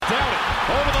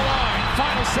Over the line.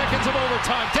 Final seconds of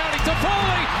overtime. Downey to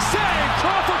Foley. Save.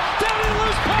 Crawford. Downey to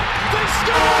loose puck. They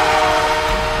score!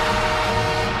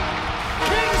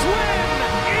 Kings win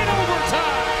in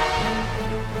overtime.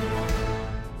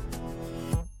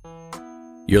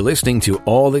 You're listening to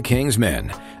All the Kings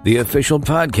Men, the official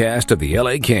podcast of the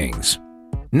LA Kings.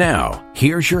 Now,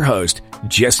 here's your host,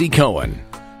 Jesse Cohen.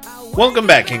 Welcome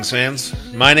back, Kings fans.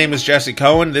 My name is Jesse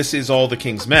Cohen. This is All the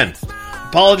Kings Men.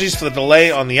 Apologies for the delay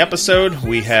on the episode.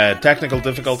 We had technical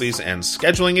difficulties and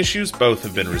scheduling issues. Both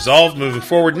have been resolved moving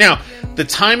forward. Now, the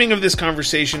timing of this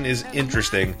conversation is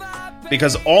interesting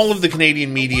because all of the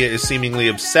Canadian media is seemingly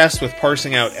obsessed with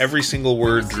parsing out every single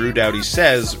word Drew Doughty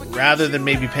says rather than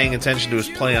maybe paying attention to his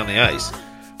play on the ice,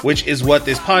 which is what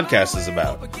this podcast is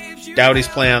about. Doughty's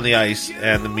play on the ice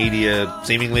and the media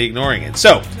seemingly ignoring it.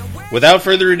 So, without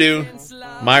further ado,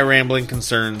 my rambling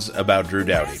concerns about Drew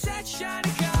Doughty.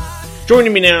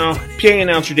 Joining me now, PA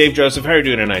announcer Dave Joseph. How are you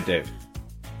doing tonight, Dave?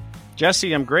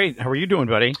 Jesse, I'm great. How are you doing,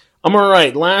 buddy? I'm all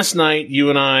right. Last night, you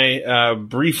and I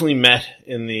briefly met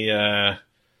in the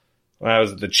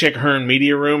the Chick Hearn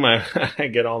media room. I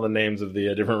get all the names of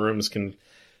the different rooms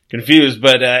confused,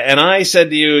 but and I said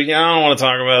to you, I don't want to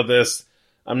talk about this.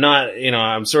 I'm not,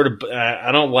 I'm sort of,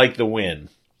 I don't like the win.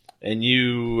 And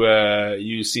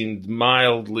you seemed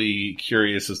mildly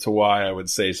curious as to why I would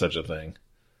say such a thing.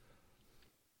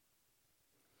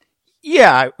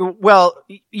 Yeah, well,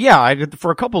 yeah,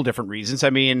 for a couple of different reasons. I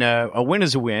mean, a win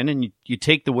is a win, and you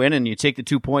take the win and you take the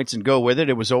 2 points and go with it.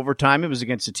 It was overtime. It was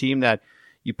against a team that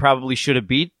you probably should have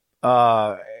beat,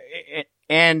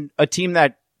 and a team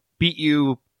that beat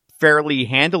you fairly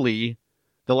handily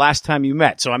the last time you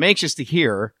met. So I'm anxious to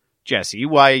hear, Jesse,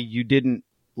 why you didn't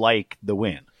like the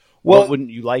win. Well, what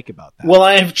wouldn't you like about that? Well,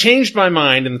 I have changed my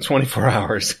mind in the 24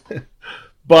 hours,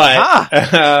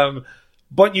 but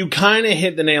but you kind of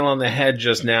hit the nail on the head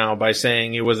just now by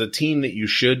saying it was a team that you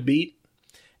should beat.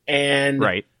 And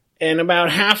right. And about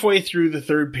halfway through the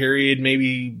third period,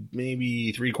 maybe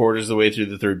 3/4 of the way through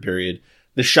the third period,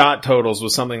 the shot totals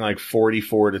was something like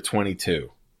 44-22.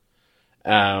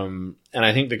 And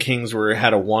I think the Kings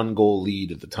had a 1-goal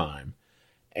lead at the time.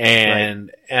 And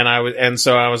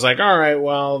so I was like, all right,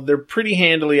 well, they're pretty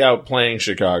handily outplaying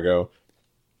Chicago,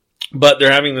 but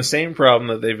they're having the same problem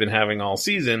that they've been having all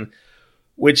season,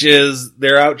 which is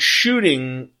they're out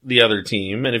shooting the other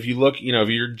team. And if you look, if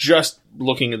you're just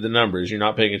looking at the numbers, you're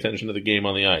not paying attention to the game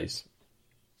on the ice,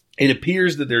 it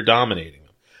appears that they're dominating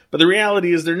them. But the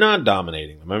reality is they're not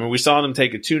dominating them. I mean, we saw them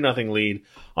take a 2-0 lead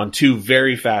on 2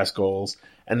 very fast goals,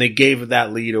 and they gave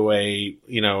that lead away,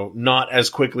 not as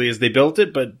quickly as they built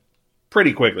it, but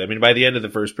pretty quickly. I mean, by the end of the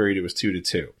first period, it was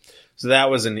 2-2. So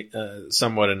that was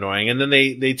somewhat annoying. And then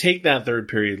they take that third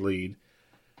period lead.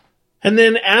 And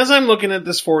then as I'm looking at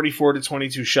this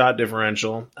 44-22 shot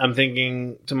differential, I'm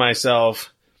thinking to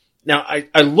myself, now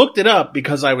I looked it up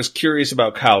because I was curious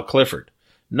about Kyle Clifford.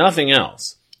 Nothing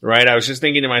else, right? I was just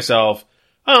thinking to myself,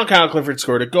 oh, Kyle Clifford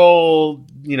scored a goal.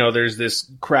 There's this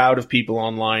crowd of people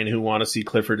online who want to see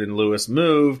Clifford and Lewis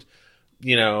moved.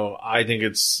 I think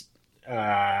it's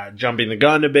jumping the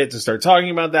gun a bit to start talking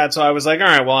about that. So I was like, all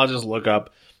right, well, I'll just look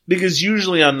up. Because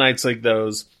usually on nights like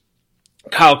those,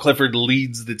 Kyle Clifford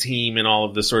leads the team in all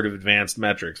of the sort of advanced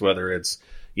metrics, whether it's,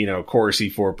 Corsi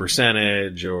for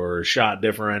percentage or shot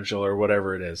differential or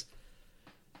whatever it is.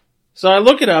 So I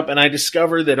look it up and I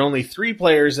discover that only 3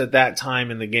 players at that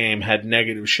time in the game had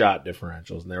negative shot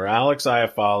differentials. And they were Alex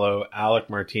Iafallo, Alec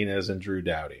Martinez, and Drew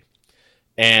Doughty.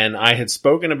 And I had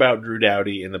spoken about Drew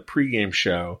Doughty in the pregame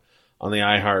show on the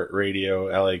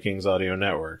iHeartRadio LA Kings Audio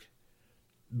Network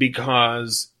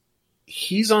because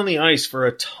he's on the ice for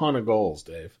a ton of goals,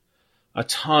 Dave. A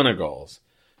ton of goals.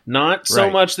 Not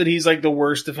so much that he's like the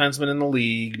worst defenseman in the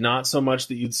league. Not so much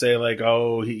that you'd say like,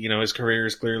 oh, his career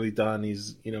is clearly done.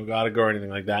 He's, got to go or anything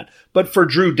like that. But for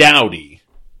Drew Doughty,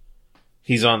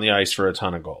 he's on the ice for a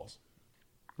ton of goals.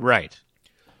 Right.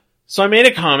 So I made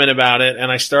a comment about it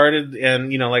and I started,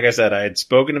 and, like I said, I had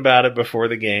spoken about it before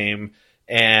the game.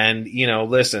 And,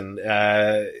 listen,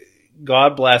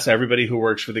 God bless everybody who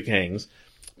works for the Kings.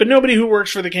 But nobody who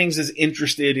works for the Kings is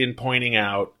interested in pointing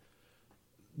out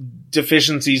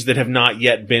deficiencies that have not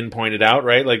yet been pointed out,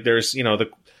 right? Like there's,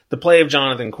 the play of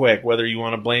Jonathan Quick, whether you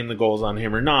want to blame the goals on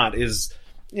him or not, is,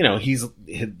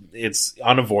 it's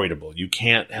unavoidable. You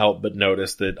can't help but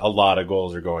notice that a lot of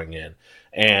goals are going in.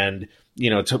 And,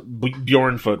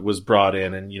 Bjornfoot was brought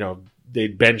in and,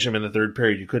 they'd bench him in the third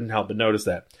period. You couldn't help but notice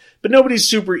that. But nobody's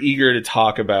super eager to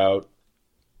talk about,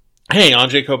 hey,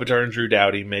 Anze Kopitar and Drew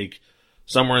Doughty make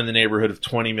somewhere in the neighborhood of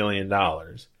 $20 million.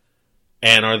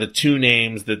 And are the 2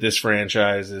 names that this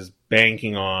franchise is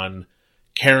banking on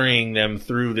carrying them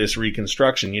through this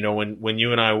reconstruction. You know, when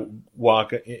you and I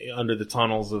walk under the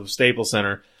tunnels of Staples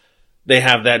Center, they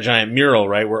have that giant mural,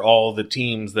 right, where all the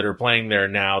teams that are playing there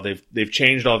now, they've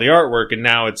changed all the artwork, and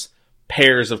now it's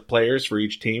pairs of players for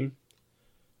each team.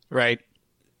 Right.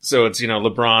 So it's, you know,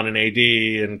 LeBron and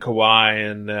AD and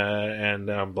Kawhi and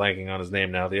I'm blanking on his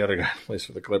name now, the other guy who plays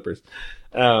for the Clippers.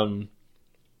 And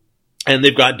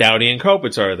they've got Doughty and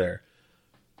Kopitar there.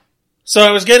 So I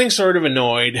was getting sort of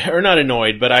annoyed, or not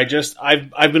annoyed, but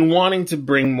I've been wanting to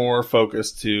bring more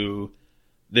focus to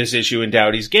this issue in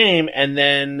Doughty's game, and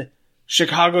then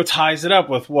Chicago ties it up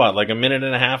with what, like a minute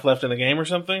and a half left in the game or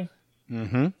something?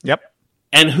 Mm-hmm. Yep.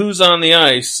 And who's on the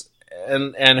ice,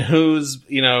 and who's,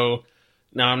 you know,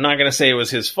 now I'm not going to say it was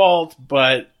his fault,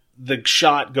 but the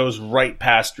shot goes right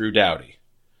past Drew Doughty.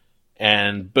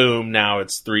 And boom, now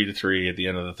it's 3-3 at the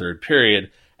end of the third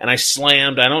period. And I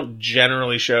don't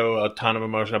generally show a ton of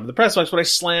emotion up in the press box, but I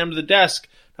slammed the desk.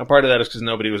 Now part of that is because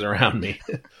nobody was around me.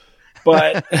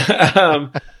 But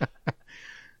I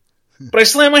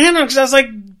slammed my hand on it because I was like,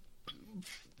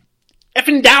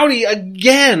 effing Doughty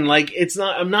again. Like,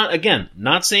 I'm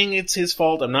not saying it's his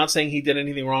fault. I'm not saying he did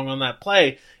anything wrong on that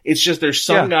play. It's just there's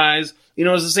some guys, you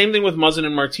know, it's the same thing with Muzzin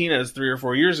and Martinez 3 or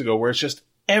 4 years ago, where it's just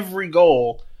every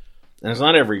goal, and it's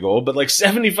not every goal, but like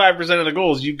 75% of the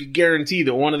goals, you could guarantee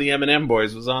that one of the M&M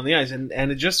boys was on the ice, and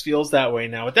it just feels that way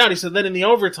now with Doughty. So then in the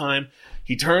overtime,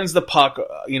 he turns the puck,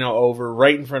 you know, over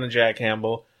right in front of Jack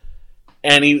Campbell,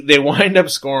 and they wind up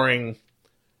scoring.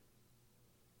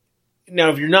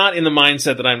 Now, if you're not in the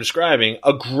mindset that I'm describing,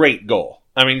 a great goal.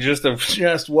 I mean,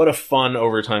 just what a fun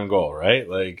overtime goal, right?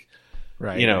 Like,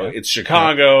 right, you know, it's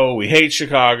Chicago. Yeah. We hate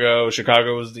Chicago.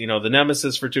 Chicago was, you know, the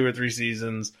nemesis for 2 or 3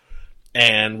 seasons.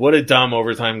 And what a dumb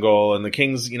overtime goal. And the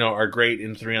Kings, you know, are great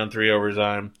in 3-on-3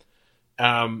 overtime.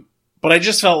 But I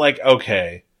just felt like,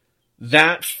 okay,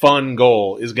 that fun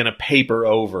goal is going to paper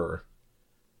over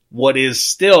what is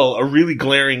still a really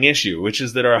glaring issue, which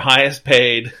is that our highest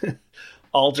paid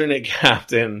alternate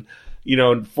captain, you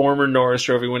know, former Norris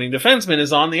Trophy winning defenseman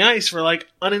is on the ice for like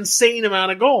an insane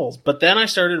amount of goals. But then I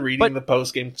started reading the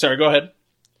post game. Sorry, go ahead.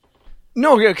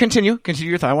 No, continue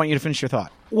your thought. I want you to finish your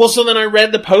thought. Well, so then I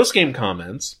read the post game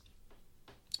comments,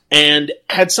 and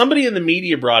had somebody in the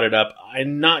media brought it up,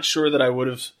 I'm not sure that I would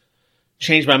have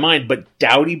changed my mind, but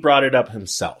Doughty brought it up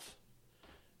himself.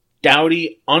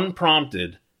 Doughty,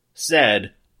 unprompted,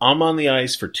 said, I'm on the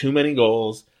ice for too many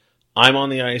goals. I'm on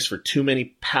the ice for too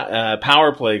many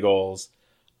power play goals.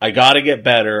 I got to get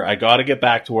better. I got to get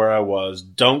back to where I was.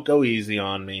 Don't go easy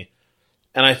on me.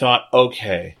 And I thought,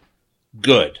 okay,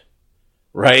 good.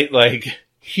 Right? Like,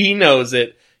 he knows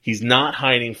it. He's not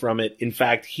hiding from it. In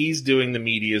fact, he's doing the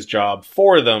media's job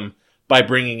for them by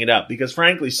bringing it up. Because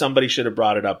frankly, somebody should have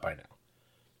brought it up by now.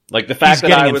 Like, the fact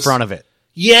that I was in front of it.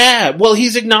 Yeah, well,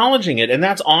 he's acknowledging it. And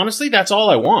that's all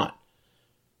I want.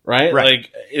 Right?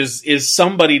 Like, is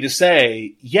somebody to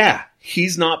say, yeah,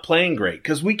 he's not playing great.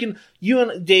 Because you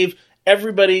and Dave,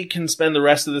 everybody can spend the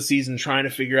rest of the season trying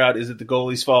to figure out, is it the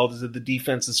goalie's fault? Is it the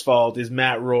defense's fault? Is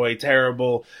Matt Roy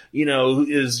terrible? You know,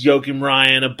 is Joakim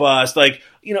Ryan a bust? Like,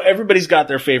 you know, everybody's got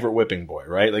their favorite whipping boy,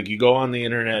 right? Like, you go on the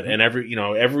internet and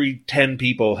every 10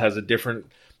 people has a different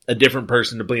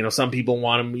person to play. You know, some people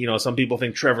want him, you know, some people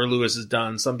think Trevor Lewis is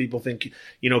done. Some people think,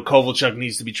 you know, Kovalchuk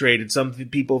needs to be traded. Some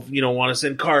people, you know, want to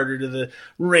send Carter to the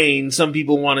Reign. Some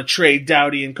people want to trade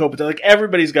Doughty and Kopitar. Like,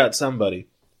 everybody's got somebody.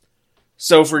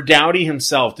 So for Doughty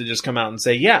himself to just come out and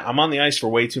say, yeah, I'm on the ice for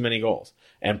way too many goals.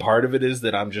 And part of it is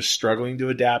that I'm just struggling to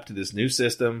adapt to this new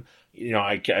system. You know,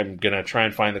 I'm going to try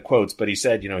and find the quotes, but he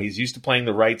said, you know, he's used to playing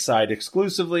the right side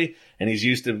exclusively, and he's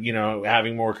used to, you know,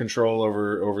 having more control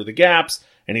over the gaps,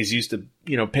 and he's used to,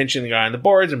 you know, pinching the guy on the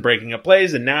boards and breaking up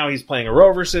plays, and now he's playing a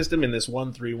rover system in this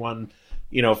 1-3-1,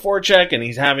 you know, forecheck, and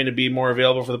he's having to be more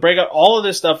available for the breakout. All of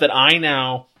this stuff that I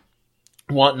now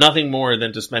want nothing more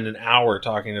than to spend an hour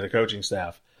talking to the coaching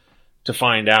staff to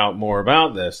find out more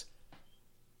about this.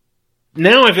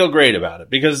 Now I feel great about it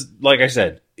because, like I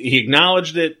said, he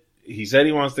acknowledged it. He said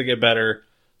he wants to get better.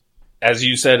 As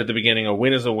you said at the beginning, a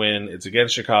win is a win. It's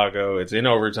against Chicago. It's in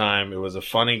overtime. It was a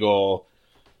funny goal.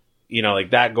 You know,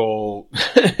 like that goal,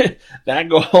 that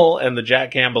goal and the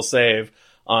Jack Campbell save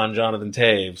on Jonathan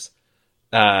Toews.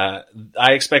 I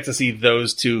expect to see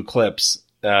those two clips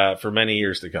for many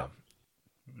years to come.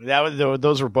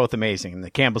 Those were both amazing, and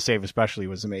the Campbell save especially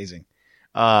was amazing.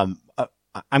 I'm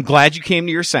glad you came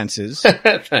to your senses.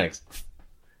 Thanks.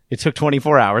 It took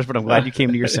 24 hours, but I'm glad you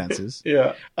came to your senses.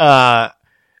 Yeah.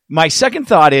 My second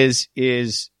thought is,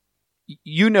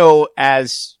 you know,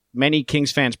 as many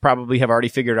Kings fans probably have already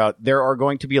figured out, there are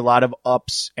going to be a lot of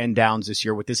ups and downs this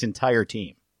year with this entire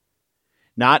team.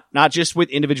 Not just with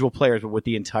individual players, but with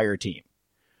the entire team.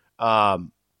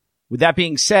 With that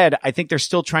being said, I think they're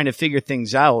still trying to figure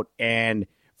things out. And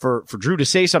for Drew to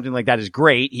say something like that is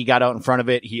great. He got out in front of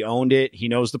it. He owned it. He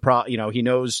knows he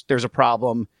knows there's a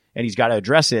problem and he's got to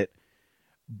address it.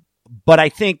 But I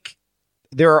think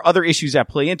there are other issues that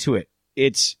play into it.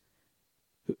 It's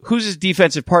who's his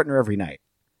defensive partner every night.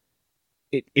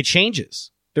 It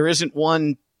changes. There isn't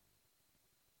one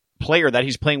player that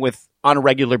he's playing with on a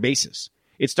regular basis.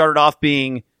 It started off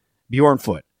being Bjorn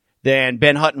Foot. Then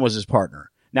Ben Hutton was his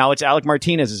partner. Now it's Alec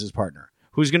Martinez as his partner.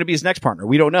 Who's going to be his next partner?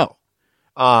 We don't know.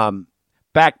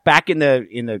 Back in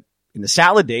the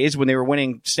Salad days when they were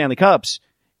winning Stanley Cups,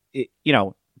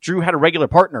 Drew had a regular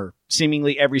partner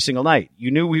seemingly every single night.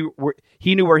 He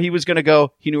knew where he was going to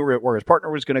go. He knew where his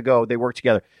partner was going to go. They worked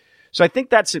together. So I think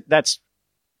that's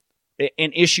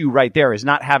an issue right there, is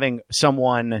not having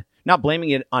someone, not blaming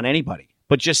it on anybody,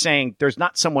 but just saying there's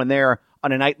not someone there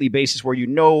on a nightly basis where you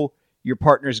know your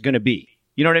partner's going to be.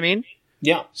 You know what I mean?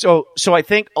 Yeah. So I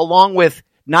think along with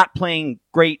not playing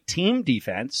great team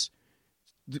defense,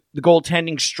 the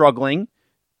goaltending struggling,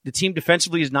 the team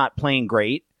defensively is not playing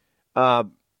great. I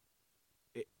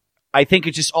think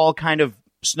it just all kind of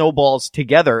snowballs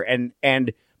together,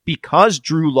 and because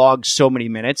Drew logs so many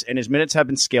minutes, and his minutes have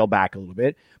been scaled back a little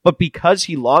bit, but because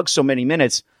he logs so many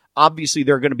minutes, obviously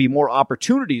there are going to be more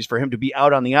opportunities for him to be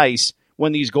out on the ice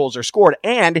when these goals are scored,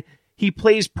 and he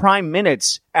plays prime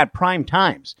minutes at prime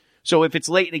times. So if it's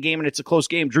late in the game and it's a close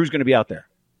game, Drew's going to be out there.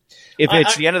 If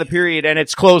it's the end of the period and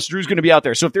it's close, Drew's going to be out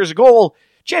there. So if there's a goal,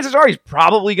 chances are he's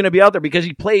probably going to be out there because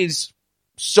he plays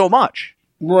so much.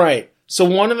 Right. So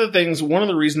one of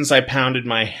the reasons I pounded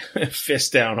my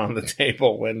fist down on the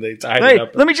table when they tied it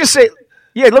up. Let me just say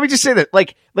that,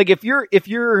 like if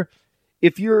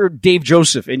you're Dave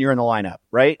Joseph and you're in the lineup,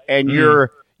 right, and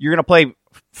you're going to play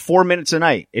 4 minutes a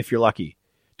night if you're lucky,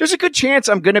 there's a good chance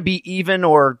I'm going to be even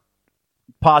or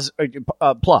plus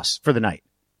for the night.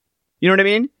 You know what I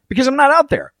mean? Because I'm not out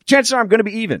there. Chances are I'm going to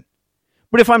be even.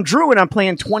 But if I'm Drew and I'm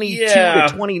playing 22 to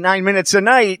 29 minutes a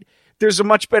night, there's a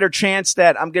much better chance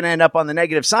that I'm going to end up on the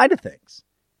negative side of things.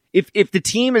 If the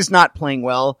team is not playing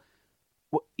well,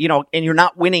 and you're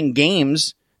not winning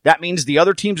games, that means the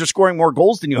other teams are scoring more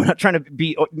goals than you. I'm not trying to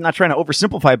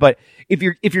oversimplify, but if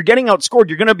you're getting outscored,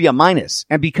 you're going to be a minus.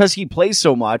 And because he plays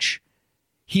so much,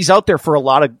 he's out there for a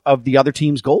lot of the other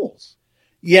team's goals.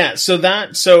 Yeah. So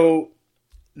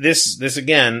this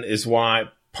again is why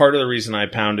part of the reason I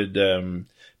pounded the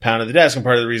desk, and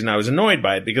part of the reason I was annoyed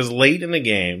by it, because late in the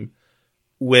game,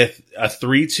 with a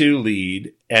 3-2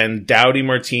 lead and Doughty,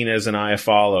 Martinez, and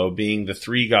Iafallo being the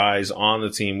three guys on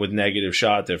the team with negative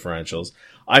shot differentials,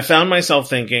 I found myself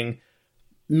thinking,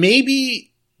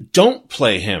 maybe don't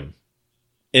play him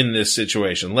in this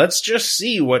situation. Let's just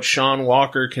see what Sean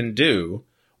Walker can do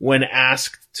when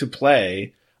asked to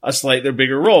play a slightly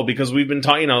bigger role, because we've been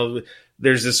talking,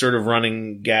 there's this sort of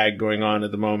running gag going on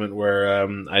at the moment where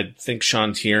I think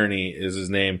Sean Tierney is his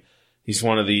name. He's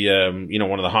one of the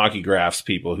one of the hockey graphs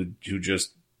people who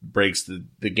just breaks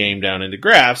the game down into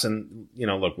graphs. And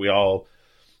look,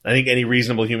 I think any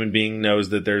reasonable human being knows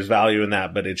that there's value in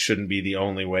that, but it shouldn't be the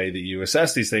only way that you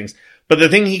assess these things. But the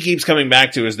thing he keeps coming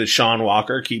back to is that Sean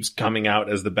Walker keeps coming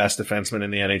out as the best defenseman in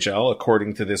the NHL,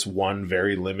 according to this one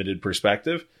very limited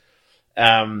perspective.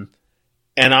 And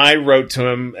I wrote to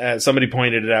him, somebody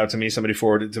pointed it out to me, somebody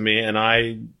forwarded it to me, and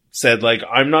I said,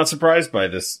 I'm not surprised by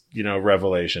this,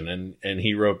 revelation. And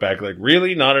he wrote back,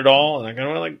 really? Not at all? And I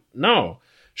kind of went no.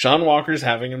 Sean Walker's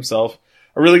having himself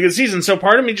a really good season. So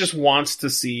part of me just wants to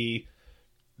see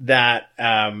that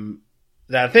thing.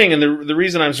 And the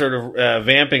reason I'm sort of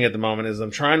vamping at the moment is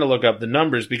I'm trying to look up the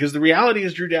numbers, because the reality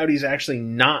is Drew Doughty's actually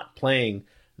not playing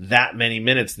that many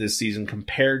minutes this season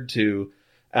compared to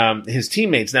his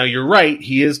teammates. Now, you're right.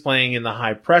 He is playing in the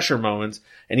high pressure moments,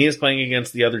 and he is playing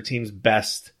against the other team's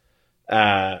best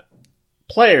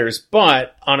players.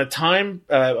 But on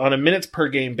a minutes per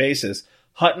game basis,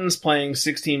 Hutton's playing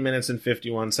 16 minutes and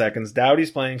 51 seconds. Doughty's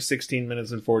playing 16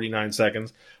 minutes and 49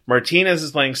 seconds. Martinez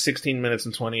is playing 16 minutes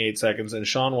and 28 seconds, and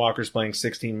Sean Walker's playing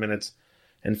 16 minutes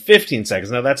and 15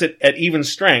 seconds. Now, that's at even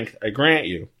strength, I grant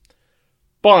you.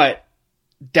 But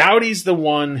Doughty's the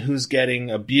one who's getting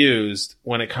abused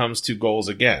when it comes to goals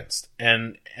against.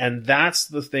 And that's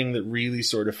the thing that really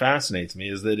sort of fascinates me,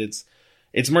 is that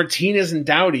it's Martinez and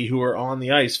Doughty who are on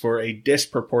the ice for a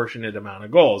disproportionate amount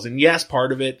of goals. And yes,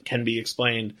 part of it can be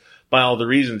explained by all the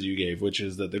reasons you gave, which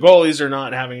is that the goalies are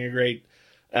not having a great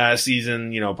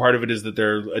season. Part of it is that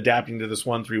they're adapting to this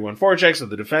 1-3-1 forecheck. So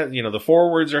the defense, the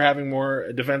forwards are having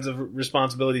more defensive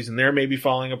responsibilities, and they're maybe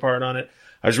falling apart on it.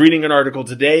 I was reading an article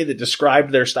today that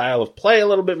described their style of play a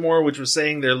little bit more, which was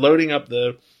saying they're loading up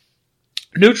the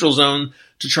neutral zone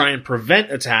to try and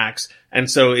prevent attacks. And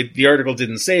so the article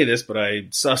didn't say this, but I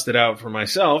sussed it out for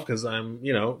myself because I'm,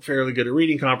 fairly good at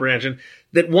reading comprehension,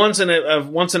 that once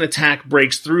an attack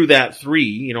breaks through that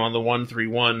 3, on the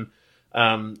 1-3-1,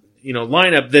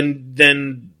 lineup,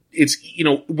 then it's,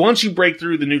 once you break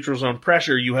through the neutral zone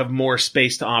pressure, you have more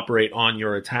space to operate on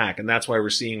your attack. And that's why we're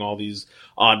seeing all these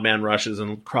odd man rushes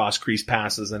and cross crease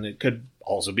passes. And it could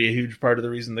also be a huge part of the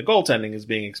reason the goaltending is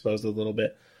being exposed a little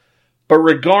bit. But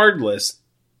regardless,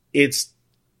 it's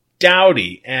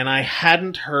Doughty, and I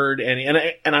hadn't heard any,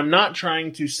 and I'm not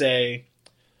trying to say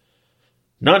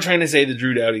that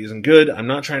Drew Doughty isn't good. I'm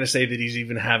not trying to say that he's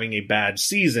even having a bad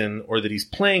season or that he's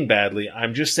playing badly.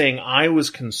 I'm just saying I was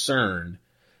concerned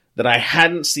that I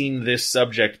hadn't seen this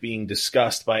subject being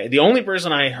discussed by, the only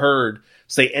person I heard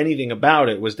say anything about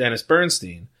it was Dennis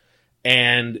Bernstein.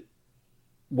 And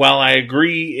while I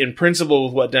agree in principle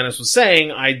with what Dennis was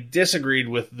saying, I disagreed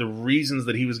with the reasons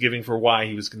that he was giving for why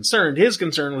he was concerned. His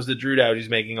concern was that Drew Doughty's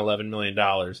making $11 million,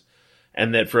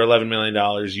 and that for $11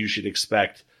 million, you should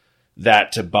expect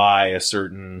that to buy a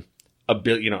certain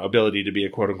ability to be a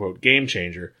quote-unquote game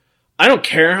changer. I don't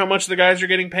care how much the guys are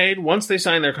getting paid. Once they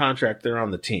sign their contract, they're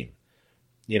on the team.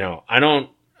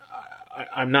 I'm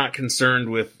not concerned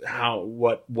with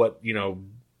what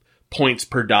points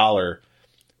per dollar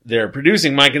they're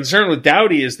producing. My concern with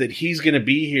Doughty is that he's going to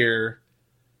be here,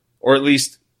 or at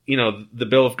least, the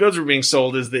bill of goods we're being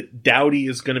sold is that Doughty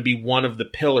is going to be one of the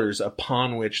pillars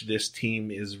upon which this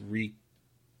team is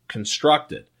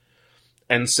reconstructed.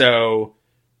 And so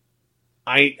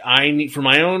I need, for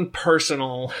my own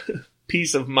personal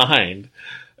peace of mind,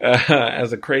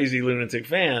 as a crazy lunatic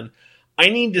fan, I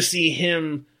need to see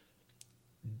him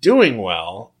doing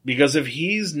well, because if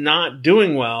he's not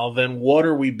doing well, then what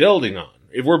are we building on?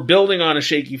 If we're building on a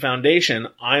shaky foundation,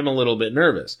 I'm a little bit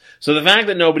nervous. So the fact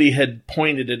that nobody had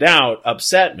pointed it out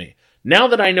upset me. Now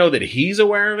that I know that he's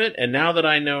aware of it, and now that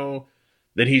I know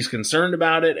that he's concerned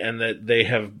about it, and that they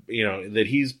have, that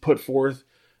he's put forth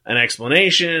an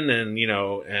explanation and,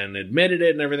 and admitted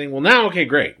it and everything. Well, now, okay,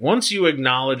 great. Once you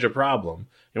acknowledge a problem,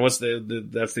 and that's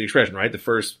the expression, right? The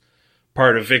first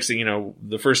part of fixing,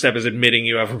 the first step is admitting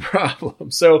you have a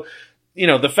problem. So,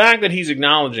 the fact that he's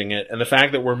acknowledging it, and the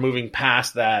fact that we're moving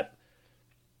past that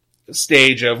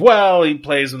stage of, well, he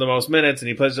plays the most minutes and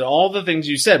he plays all the things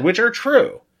you said, which are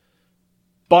true.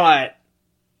 But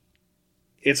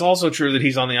it's also true that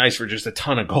he's on the ice for just a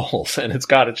ton of goals, and it's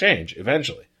got to change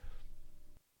eventually.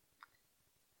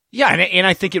 Yeah, and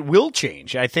I think it will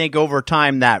change. I think over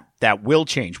time that will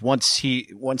change. Once he's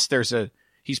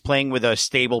playing with a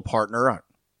stable partner.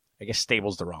 I guess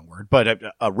stable's the wrong word, but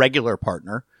a regular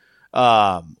partner.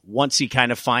 Once he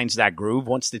kind of finds that groove,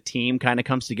 once the team kind of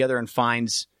comes together and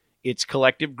finds its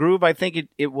collective groove, I think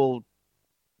it will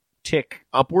tick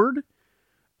upward.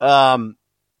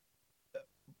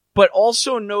 But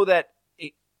also know that,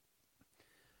 if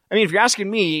you're asking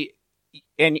me,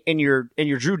 and you're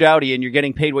Drew Doughty and you're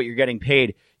getting paid what you're getting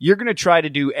paid, you're going to try to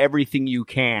do everything you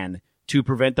can to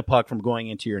prevent the puck from going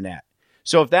into your net.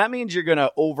 So if that means you're going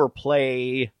to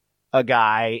overplay a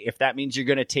guy, if that means you're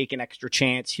going to take an extra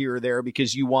chance here or there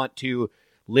because you want to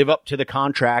live up to the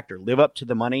contract or live up to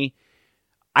the money,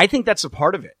 I think that's a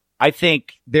part of it. I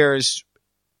think there's,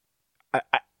 I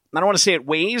don't want to say it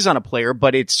weighs on a player,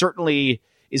 but it certainly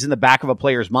is in the back of a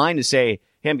player's mind to say,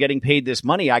 hey, I'm getting paid this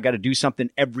money. I got to do something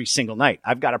every single night.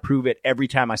 I've got to prove it every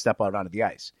time I step out onto the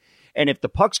ice. And if the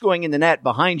puck's going in the net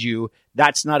behind you,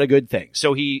 that's not a good thing.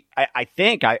 So I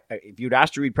think if you'd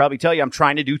asked her, he'd probably tell you, I'm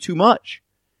trying to do too much.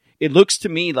 It looks to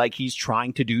me like he's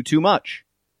trying to do too much.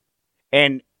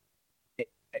 And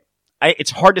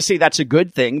it's hard to say that's a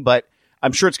good thing, but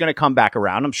I'm sure it's going to come back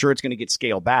around. I'm sure it's going to get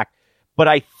scaled back. But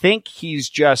I think he's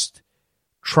just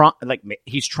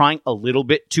he's trying a little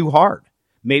bit too hard.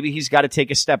 Maybe he's got to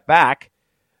take a step back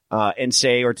and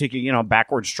say, or take a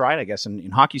backward stride, I guess,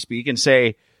 in hockey speak, and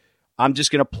say, I'm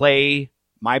just going to play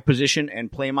my position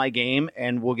and play my game,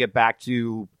 and we'll get back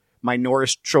to my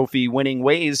Norris Trophy winning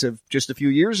ways of just a few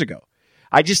years ago.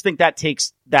 I just think that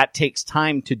takes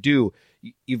time to do.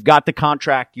 You've got the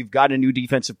contract, you've got a new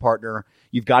defensive partner,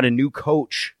 you've got a new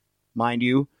coach, mind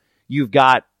you. You've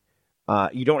got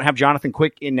you don't have Jonathan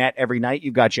Quick in net every night.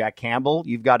 You've got Jack Campbell.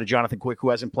 You've got a Jonathan Quick who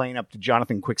hasn't playing up to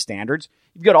Jonathan Quick standards.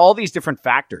 You've got all these different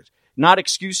factors, not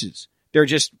excuses.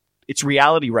 It's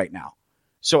reality right now.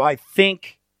 So I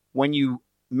think when you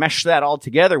mesh that all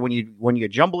together, when you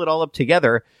jumble it all up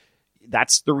together,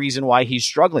 that's the reason why he's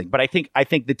struggling. But I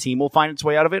think the team will find its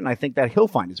way out of it, and I think that he'll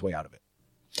find his way out of it.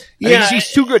 Yeah,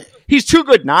 he's too good. He's too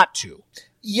good not to.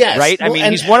 Yes. Right? Well, I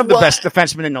mean, he's one of the best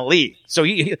defensemen in the league. So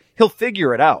he'll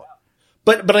figure it out.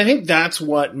 But I think that's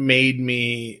what made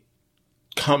me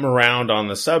come around on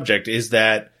the subject, is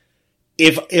that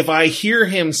if I hear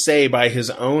him say by his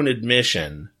own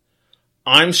admission,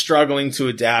 I'm struggling to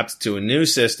adapt to a new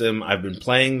system. I've been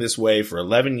playing this way for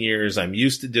 11 years. I'm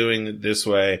used to doing it this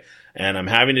way, and I'm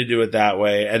having to do it that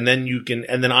way. And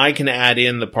then I can add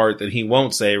in the part that he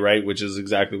won't say, right? Which is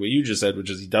exactly what you just said,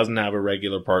 which is he doesn't have a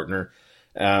regular partner.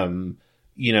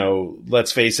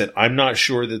 Let's face it. I'm not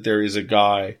sure that there is a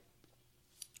guy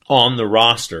on the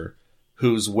roster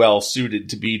who's well suited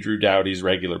to be Drew Doughty's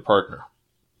regular partner.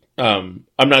 I'm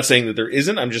not saying that there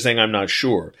isn't. I'm just saying I'm not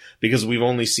sure, because we've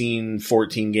only seen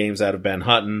 14 games out of Ben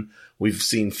Hutton. We've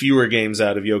seen fewer games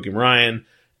out of Joakim Ryan,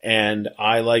 and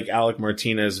I like Alec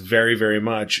Martinez very, very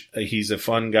much. He's a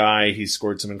fun guy. He's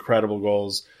scored some incredible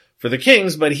goals for the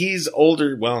Kings, but he's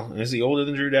older. Well, is he older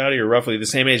than Drew Doughty, or roughly the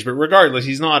same age? But regardless,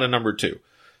 he's not a number two.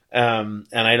 And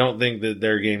I don't think that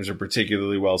their games are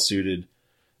particularly well suited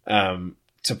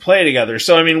to play together.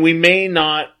 So, I mean, we may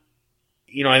not,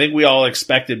 I think we all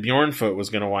expected Bjornfoot was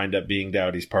going to wind up being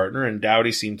Doughty's partner, and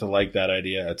Doughty seemed to like that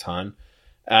idea a ton.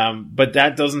 But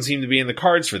that doesn't seem to be in the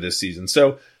cards for this season.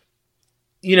 So,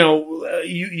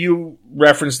 you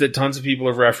referenced it. Tons of people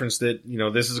have referenced it.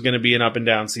 This is going to be an up and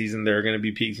down season. There are going to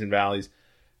be peaks and valleys.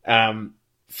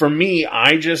 For me,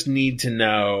 I just need to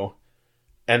know,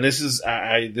 and this is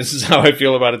how I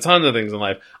feel about a ton of things in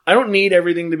life. I don't need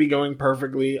everything to be going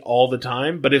perfectly all the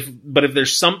time, but if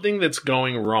there's something that's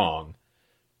going wrong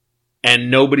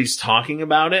and nobody's talking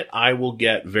about it, I will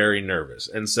get very nervous.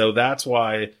 And so that's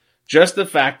why just the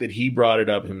fact that he brought it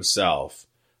up himself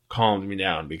calmed me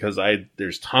down, because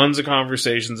there's tons of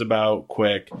conversations about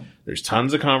Quick. There's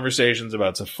tons of conversations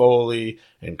about Toffoli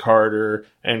and Carter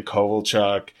and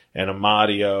Kovalchuk and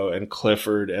Amadio and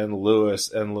Clifford and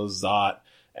Lewis and Lizotte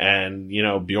and,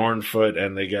 Bjornfoot,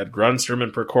 and they got Grundstrom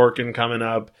and Perkorkin coming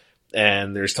up.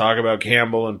 And there's talk about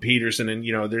Campbell and Peterson, and,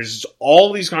 there's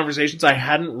all these conversations. I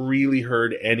hadn't really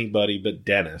heard anybody but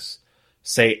Dennis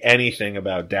say anything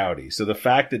about Doughty. So the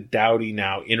fact that Doughty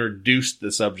now introduced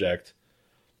the subject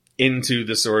into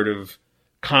the sort of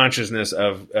consciousness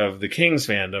of the Kings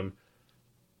fandom,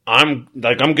 I'm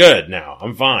good now.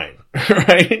 I'm fine.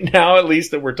 Right now, at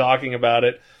least that we're talking about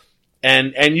it.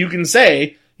 And you can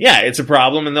say, yeah, it's a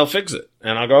problem and they'll fix it.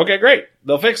 And I'll go, okay, great.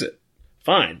 They'll fix it.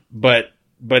 Fine. But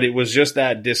it was just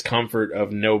that discomfort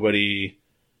of nobody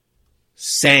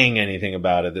saying anything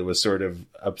about it that was sort of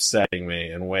upsetting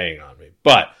me and weighing on me.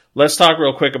 But let's talk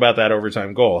real quick about that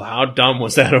overtime goal. How dumb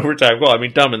was that overtime goal? I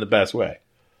mean, dumb in the best way.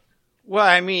 Well,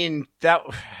 I mean,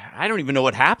 I don't even know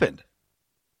what happened.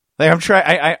 Like,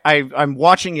 I'm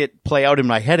watching it play out in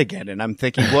my head again, and I'm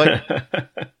thinking,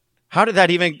 how did that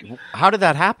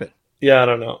happen? Yeah, I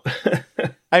don't know.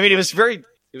 I mean, it was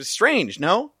strange,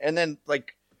 no? And then,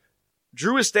 like,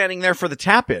 Drew is standing there for the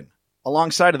tap-in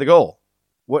alongside of the goal.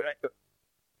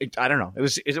 I don't know. It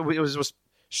was a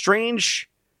strange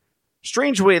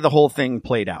way the whole thing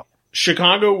played out.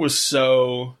 Chicago was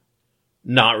so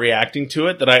not reacting to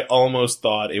it that I almost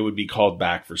thought it would be called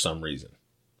back for some reason.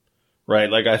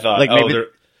 Right? Like, I thought,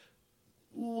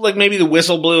 maybe the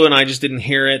whistle blew and I just didn't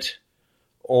hear it,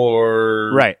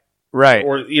 or right,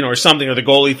 or something, or the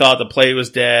goalie thought the play was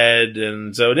dead,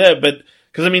 and so it did. But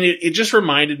because, I mean, it just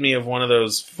reminded me of one of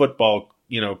those football,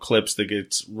 clips that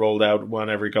gets rolled out one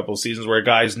every couple of seasons, where a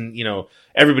guy's,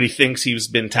 everybody thinks he's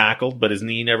been tackled, but his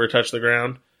knee never touched the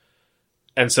ground.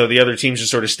 And so the other team's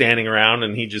just sort of standing around,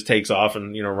 and he just takes off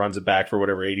and, runs it back for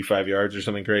whatever, 85 yards or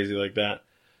something crazy like that.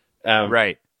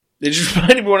 Right. It just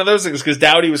reminded me of one of those things, because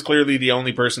Doughty was clearly the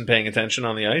only person paying attention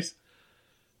on the ice.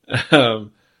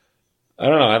 I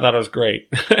don't know. I thought it was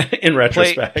great in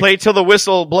retrospect. Play till the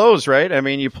whistle blows, right? I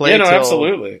mean, you play till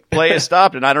absolutely. Play is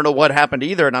stopped, and I don't know what happened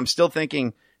either. And I'm still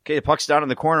thinking, okay, the puck's down in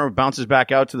the corner, bounces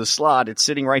back out to the slot. It's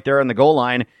sitting right there on the goal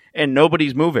line, and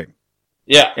nobody's moving.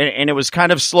 Yeah. And it was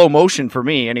kind of slow motion for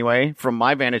me anyway, from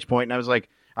my vantage point. And I was like,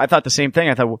 I thought the same thing.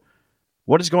 I thought,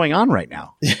 what is going on right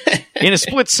now? In a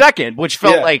split second, which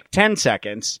felt like 10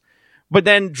 seconds. But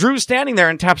then Drew's standing there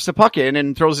and taps the puck in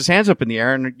and throws his hands up in the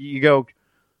air. And you go,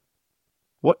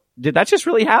 what? Did that just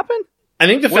really happen? I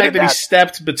think the fact that he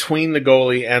stepped between the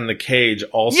goalie and the cage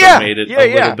also made it a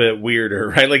little bit weirder,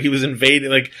 right? Like, he was invading.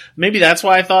 Like, maybe that's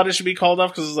why I thought it should be called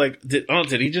off, because it's like,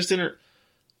 did he just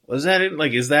was that it?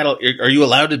 Like, are you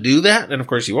allowed to do that? And of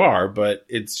course you are, but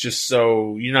it's just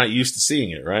so, you're not used to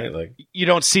seeing it, right? Like, you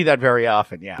don't see that very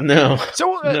often, yeah. No.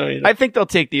 So I think they'll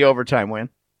take the overtime win.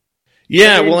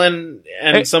 Yeah, well,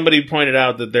 and somebody pointed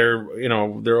out that their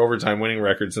overtime winning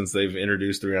record since they've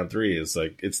introduced 3-on-3 is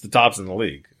like, it's the tops in the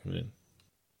league. I mean,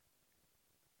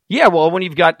 Yeah, well, when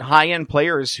you've got high-end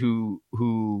players who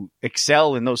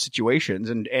excel in those situations,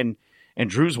 and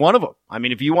Drew's one of them. I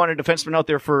mean, if you want a defenseman out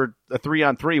there for a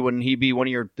 3-on-3, wouldn't he be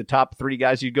one of the top 3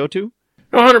 guys you'd go to?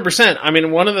 No, 100%. I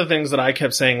mean, one of the things that I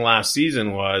kept saying last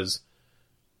season was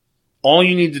all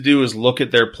you need to do is look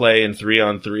at their play in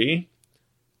 3-on-3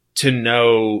 to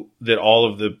know that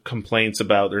all of the complaints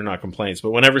about, they're not complaints,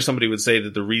 but whenever somebody would say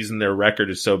that the reason their record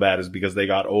is so bad is because they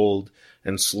got old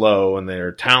and slow and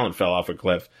their talent fell off a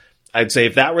cliff, I'd say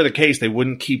if that were the case, they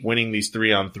wouldn't keep winning these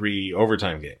 3-on-3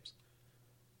 overtime games.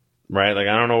 Right? Like,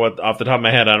 I don't know what, off the top of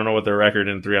my head, I don't know what their record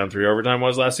in 3-on-3 overtime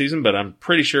was last season, but I'm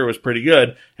pretty sure it was pretty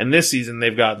good. And this season,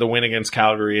 they've got the win against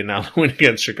Calgary and now the win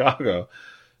against Chicago.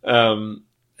 And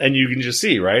you can just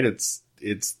see, right? It's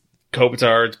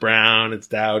Kopitar, it's Brown, it's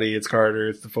Doughty, it's Carter,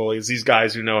 it's Toffoli. It's these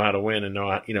guys who know how to win and know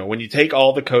how, when you take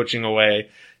all the coaching away, and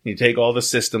you take all the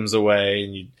systems away,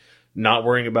 and you not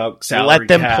worrying about salary let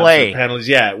them caps play or penalties.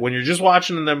 Yeah, when you're just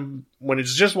watching them, when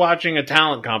it's just watching a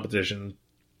talent competition,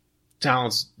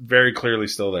 talent's very clearly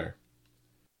still there.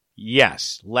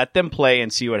 Yes, let them play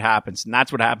and see what happens. And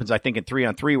that's what happens, I think, in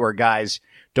 3-on-3, where guys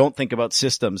don't think about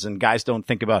systems and guys don't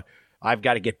think about, I've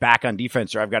got to get back on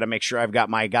defense, or I've got to make sure I've got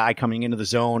my guy coming into the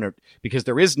zone, or because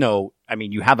there is no, I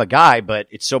mean, you have a guy, but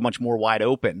it's so much more wide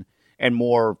open and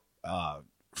more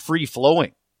free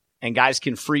flowing, and guys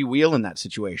can freewheel in that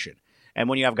situation. And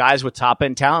when you have guys with top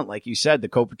end talent, like you said, the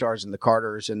Kopitars and the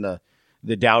Carters and the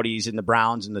Dowdys and the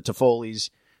Browns and the Toffolis,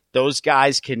 those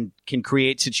guys can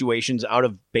create situations out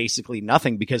of basically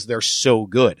nothing because they're so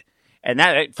good. And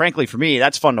that, frankly, for me,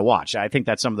 that's fun to watch. I think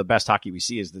that's some of the best hockey we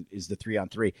see is the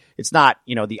 3-on-3. It's not,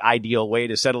 the ideal way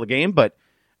to settle a game, but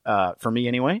for me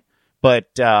anyway. But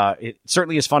it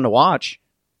certainly is fun to watch.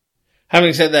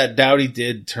 Having said that, Doughty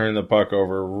did turn the puck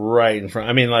over right in front.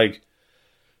 I mean, like,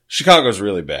 Chicago's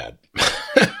really bad.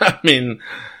 I mean,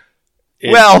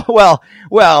 well.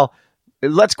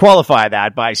 Let's qualify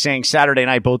that by saying Saturday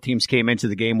night both teams came into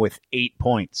the game with 8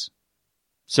 points.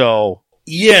 So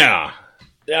yeah.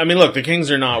 I mean, look, the Kings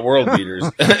are not world beaters.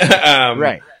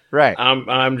 Right.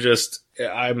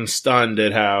 I'm stunned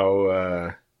at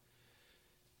how,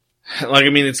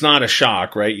 it's not a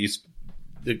shock, right?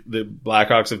 The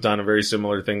Blackhawks have done a very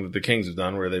similar thing that the Kings have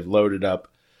done, where they've loaded up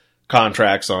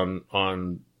contracts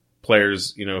on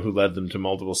players, who led them to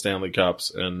multiple Stanley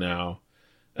Cups, and now,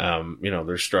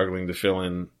 they're struggling to fill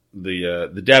in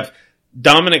the depth.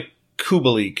 Dominic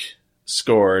Kubalik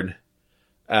scored.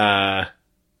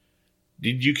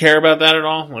 Did you care about that at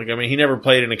all? He never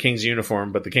played in a Kings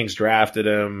uniform, but the Kings drafted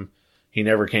him. He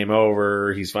never came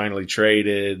over. He's finally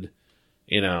traded.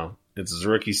 It's his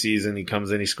rookie season. He comes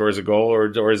in, he scores a goal,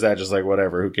 or is that just like,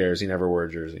 whatever, who cares? He never wore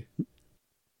a jersey.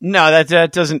 No,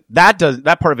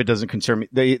 that part of it doesn't concern me.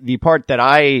 The part that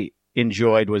I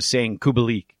enjoyed was saying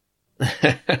Kubalik.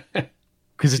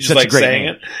 Because it's such a great name.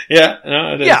 It? Yeah,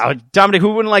 no, it is. Yeah, Dominic, who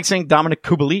wouldn't like saying Dominic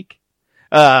Kubalik?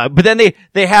 But then they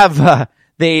have,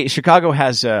 Chicago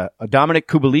has a Dominic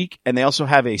Kubalik, and they also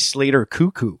have a Slater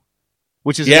Cuckoo,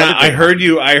 which is I heard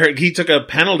he took a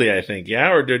penalty, I think.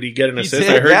 Yeah, or did he get an assist?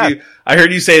 I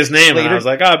heard you say his name, Slater, and I was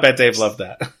like, I bet Dave loved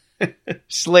that.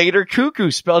 Slater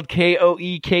Cuckoo, spelled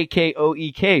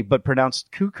Koekkoek, but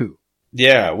pronounced cuckoo.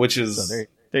 Yeah, which is so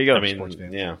there you go.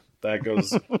 Yeah, that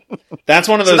goes. That's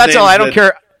one of those. So that's all. I don't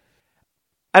care.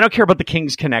 I don't care about the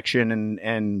Kings connection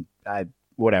and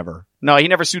whatever. No, he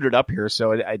never suited up here,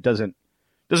 so it doesn't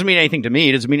mean anything to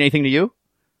me. Does it mean anything to you?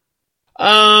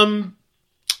 A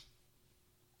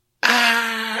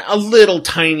little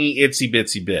tiny itsy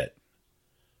bitsy bit.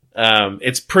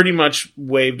 It's pretty much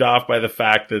waved off by the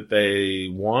fact that they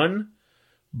won,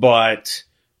 but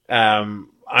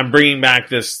I'm bringing back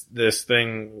this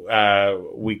thing.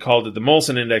 We called it the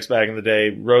Molson Index back in the day.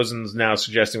 Rosen's now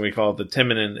suggesting we call it the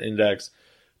Timonen Index.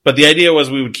 But the idea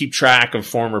was we would keep track of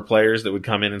former players that would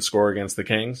come in and score against the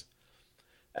Kings.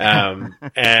 And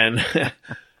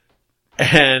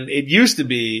it used to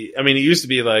be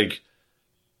like,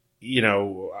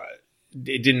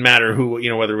 it didn't matter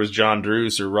who, whether it was John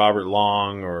Druce or Robert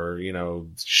Long or,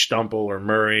 Stumpel or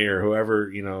Murray or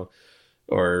whoever,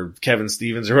 or Kevin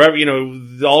Stevens or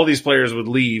whoever, all these players would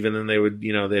leave and then they would,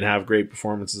 they'd have great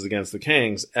performances against the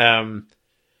Kings.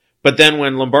 But then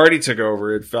when Lombardi took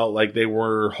over, it felt like they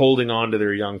were holding on to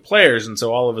their young players. And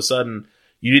so all of a sudden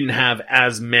you didn't have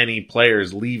as many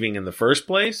players leaving in the first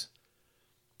place.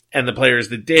 And the players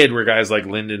that did were guys like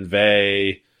Lyndon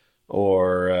Vay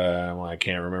or, I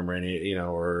can't remember any,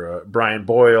 or Brian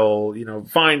Boyle,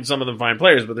 some of them fine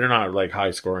players, but they're not like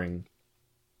high scoring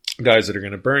guys that are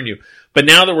going to burn you. But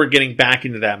now that we're getting back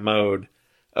into that mode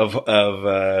of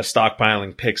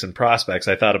stockpiling picks and prospects,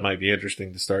 I thought it might be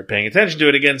interesting to start paying attention to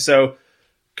it again. So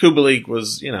Kubalik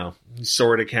was, he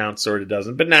sort of counts, sort of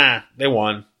doesn't. But nah, they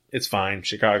won. It's fine.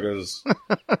 Chicago's.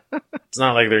 It's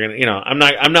not like they're gonna.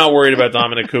 I'm not worried about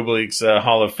Dominic Kubalik's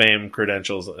Hall of Fame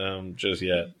credentials just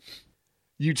yet.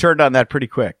 You turned on that pretty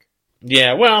quick.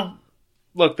 Yeah. Well,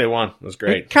 look, they won. It was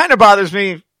great. It kind of bothers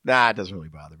me. Nah, it doesn't really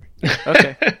bother me.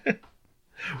 Okay.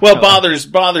 Well, bothers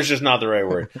just not the right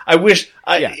word. I wish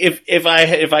if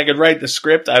I could write the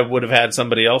script, I would have had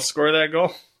somebody else score that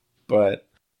goal. But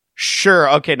sure,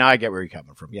 okay, now I get where you're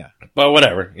coming from. Yeah, but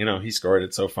whatever, he scored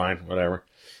it, so fine, whatever.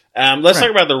 Let's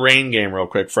talk about the rain game real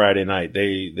quick. Friday night,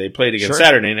 they played again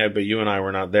Saturday night, but you and I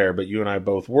were not there. But you and I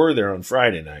both were there on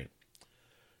Friday night.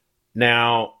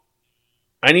 Now,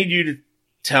 I need you to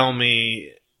tell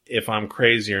me if I'm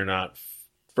crazy or not.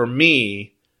 For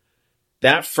me,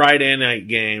 that Friday night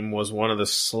game was one of the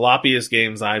sloppiest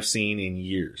games I've seen in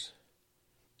years.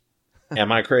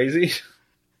 Am I crazy?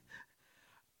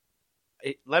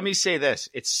 Let me say this.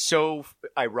 It's so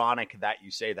ironic that you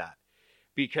say that,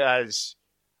 because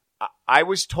I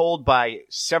was told by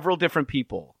several different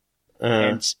people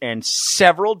and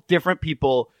several different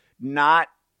people not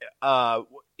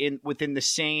within the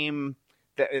same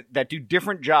that do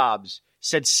different jobs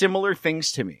said similar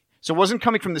things to me. So it wasn't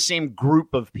coming from the same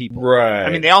group of people. Right. I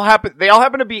mean, they all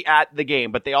happen to be at the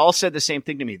game, but they all said the same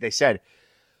thing to me. They said,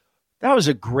 "That was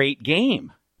a great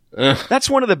game. That's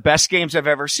one of the best games I've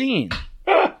ever seen.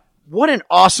 What an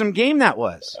awesome game that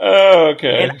was." Oh,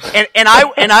 okay. And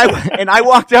I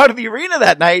walked out of the arena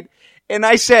that night and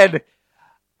I said,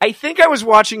 "I think I was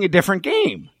watching a different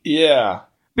game." Yeah.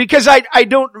 Because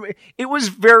it was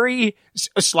very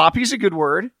sloppy is a good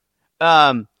word.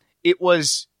 It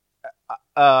was,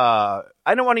 I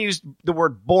don't want to use the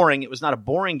word boring. It was not a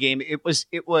boring game. It was,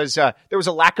 there was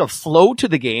a lack of flow to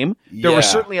the game. There were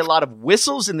certainly a lot of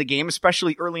whistles in the game,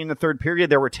 especially early in the third period.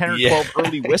 There were 10 or 12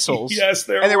 early whistles. Yes,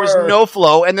 there were. And there was no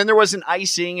flow. And then there was an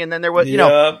icing. And then there was, and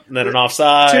then an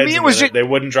offside. To me, it was just, they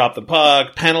wouldn't drop the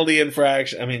puck, penalty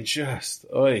infraction. I mean,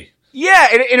 oy. Yeah,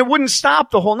 and it wouldn't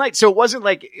stop the whole night. So it wasn't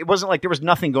like there was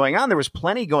nothing going on. There was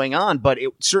plenty going on, but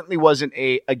it certainly wasn't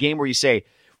a game where you say,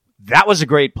 that was a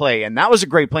great play, and that was a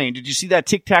great play. And did you see that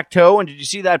tic-tac-toe? And did you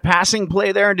see that passing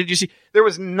play there? And did you see – there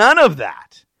was none of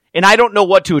that. And I don't know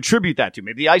what to attribute that to.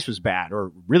 Maybe the ice was bad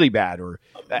or really bad, or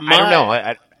I don't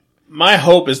know. My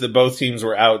hope is that both teams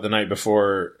were out the night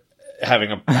before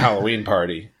having a Halloween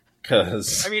party.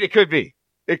 Cause... I mean, it could be.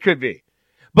 It could be.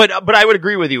 But I would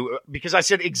agree with you, because I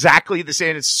said exactly the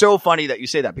same. It's so funny that you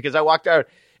say that, because I walked out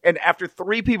and after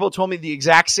 3 people told me the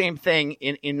exact same thing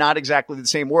in not exactly the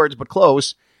same words, but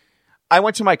close, I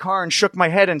went to my car and shook my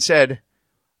head and said,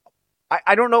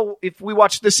 I don't know if we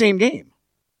watched the same game,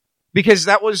 because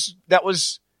that was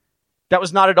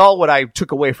not at all what I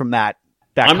took away from that.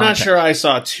 I'm not sure I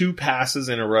saw 2 passes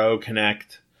in a row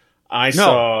connect. I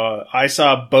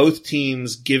saw both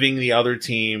teams giving the other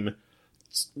team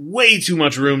way too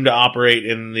much room to operate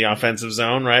in the offensive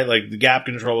zone, right? Like the gap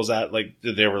control was at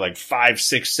they were 5,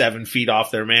 6, 7 feet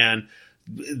off their man.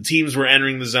 Teams were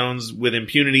entering the zones with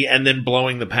impunity and then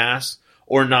blowing the pass,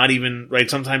 or not even, right?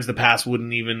 Sometimes the pass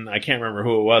wouldn't even, I can't remember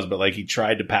who it was, but he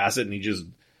tried to pass it and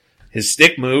his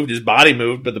stick moved, his body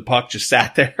moved, but the puck just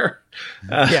sat there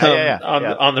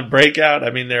on the breakout.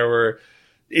 I mean,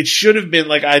 it should have been,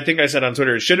 I think I said on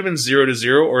Twitter, it should have been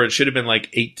 0-0, or it should have been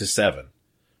 8-7.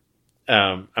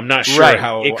 I'm not sure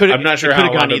how it wound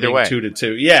up being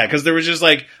 2-2. Yeah, because there was just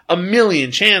a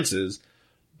million chances,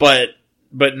 but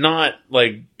not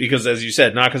because, as you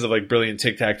said, not because of brilliant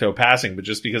tic-tac-toe passing, but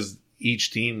just because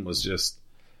each team was just,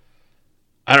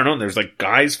 I don't know. There's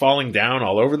guys falling down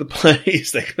all over the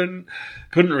place. They couldn't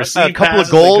receive a couple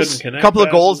passes,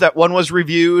 of goals. That one was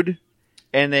reviewed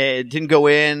and it didn't go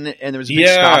in, and there was a big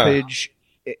stoppage.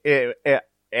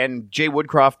 And Jay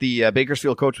Woodcroft, the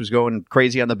Bakersfield coach, was going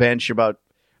crazy on the bench about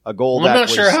a goal that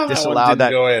was disallowed.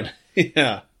 That one didn't go in.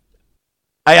 Yeah,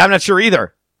 I'm not sure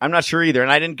either. And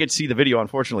I didn't get to see the video,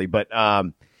 unfortunately. But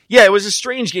it was a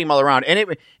strange game all around.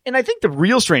 And I think the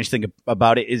real strange thing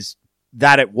about it is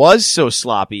that it was so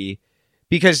sloppy,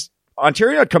 because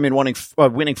Ontario had come in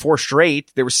winning 4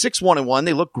 straight. They were 6-1-1.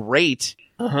 They looked great.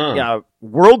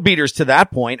 World beaters to that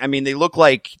point. I mean, they looked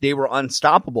like they were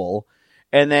unstoppable.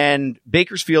 And then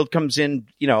Bakersfield comes in,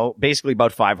 basically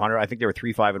about 500. I think they were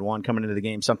 3-5-1 coming into the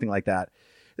game, something like that.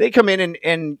 They come in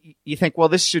and you think, well,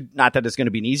 this should, not that it's going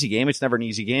to be an easy game. It's never an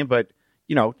easy game, but,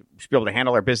 we should be able to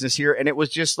handle our business here. And it was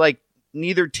just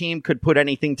neither team could put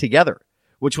anything together,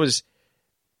 which was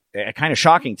kind of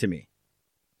shocking to me.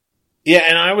 Yeah,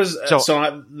 and I was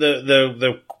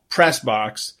the press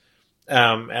box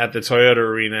at the Toyota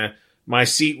Arena. my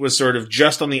seat was sort of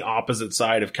just on the opposite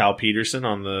side of Cal Peterson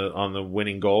on the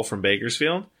winning goal from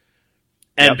Bakersfield.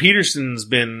 And Peterson's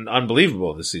been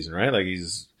unbelievable this season, right? Like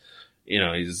he's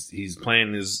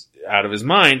playing out of his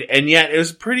mind, and yet I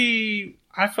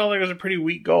felt like it was a pretty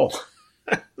weak goal.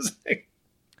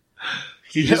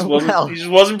 He just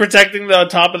wasn't protecting the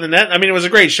top of the net. I mean, it was a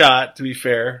great shot, to be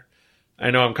fair.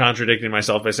 I know I'm contradicting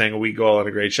myself by saying a weak goal and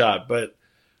a great shot, but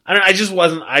I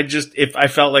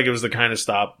felt like it was the kind of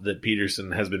stop that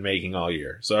Peterson has been making all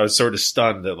year. So I was sort of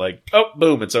stunned that like, oh,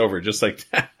 boom, it's over. Just like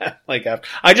that. Like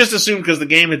I just assumed because the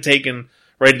game had taken,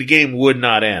 right, the game would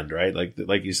not end, right?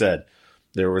 Like you said,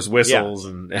 there was whistles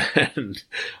and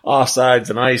offsides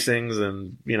and icings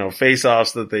and,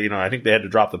 face-offs that they, I think they had to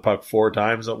drop the puck 4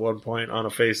 times at one point on a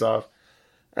face-off.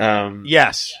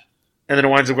 Yes. And then it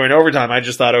winds up going to overtime. I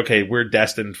just thought, okay, we're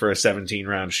destined for a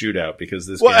 17-round shootout because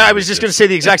this. Well, I was just going to say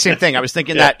the exact same thing. I was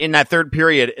thinking that in that third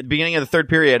period, at the beginning of the third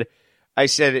period, I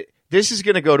said, this is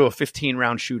going to go to a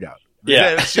 15-round shootout.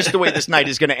 Yeah. It's just the way this night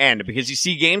is going to end, because you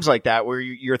see games like that where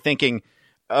you're thinking,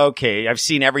 okay, I've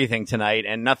seen everything tonight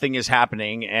and nothing is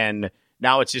happening, and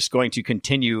now it's just going to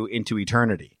continue into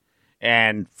eternity.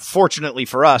 And fortunately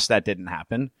for us, that didn't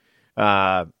happen.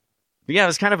 But yeah, it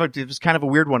was kind of a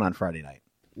weird one on Friday night.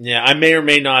 Yeah, I may or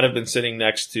may not have been sitting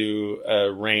next to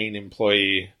a Reign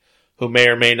employee who may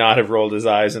or may not have rolled his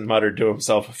eyes and muttered to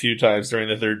himself a few times during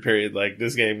the third period, like,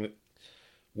 this game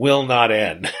will not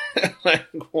end. Like,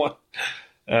 what?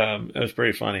 It was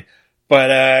pretty funny.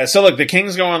 But, so look, the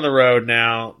Kings go on the road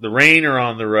now. The Reign are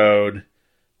on the road.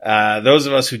 Those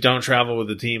of us who don't travel with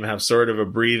the team have sort of a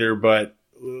breather, but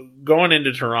going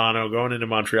into Toronto, going into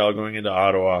Montreal, going into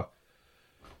Ottawa,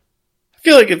 I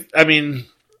feel like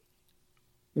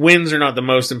wins are not the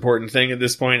most important thing at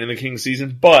this point in the Kings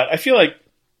season, but I feel like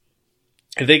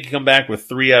if they could come back with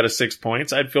 3 out of 6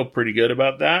 points, I'd feel pretty good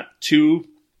about that. 2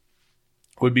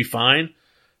 would be fine.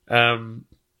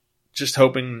 Just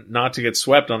hoping not to get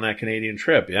swept on that Canadian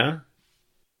trip, yeah?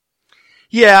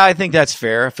 Yeah, I think that's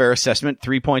fair. A fair assessment.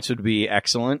 3 points would be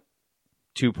excellent.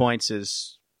 2 points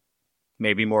is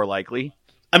maybe more likely.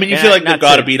 I mean, you feel like they've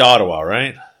got to beat Ottawa,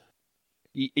 right?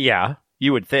 Yeah,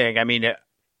 you would think. I mean,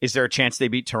 is there a chance they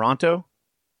beat Toronto?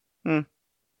 I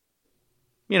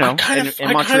kind of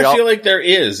feel like there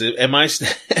is. Am I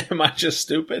just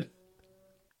stupid?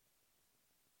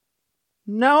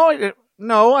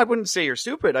 No, I wouldn't say you're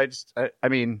stupid. I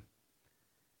mean,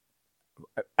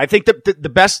 I think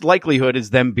the best likelihood is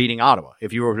them beating Ottawa.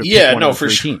 If you were to pick one of the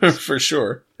 3 teams. For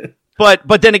sure.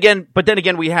 But then again,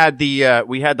 we had the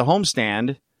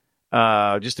homestand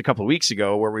just a couple of weeks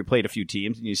ago where we played a few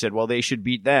teams, and you said, well, they should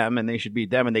beat them, and they should beat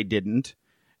them, and they didn't.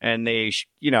 And they,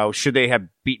 should they have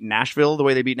beaten Nashville the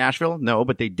way they beat Nashville? No,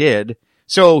 but they did.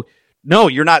 So no,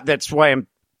 you're not. That's why I'm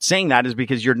saying that, is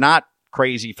because you're not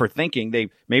crazy for thinking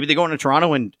maybe they go into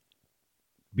Toronto and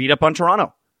beat up on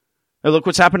Toronto. And look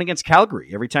what's happened against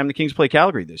Calgary every time the Kings play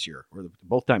Calgary this year, or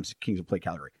both times the Kings have played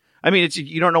Calgary. I mean,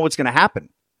 you don't know what's going to happen.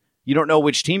 You don't know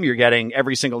which team you're getting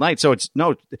every single night. So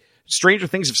stranger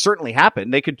things have certainly happened.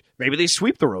 Maybe they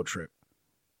sweep the road trip.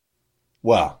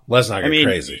 Well, let's not get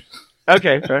crazy.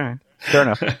 Okay, fair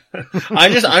enough.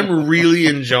 I'm really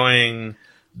enjoying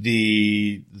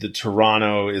the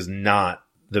Toronto is not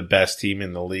the best team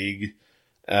in the league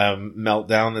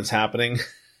meltdown that's happening.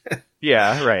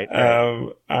 Yeah, right.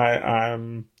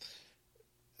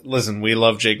 Listen, we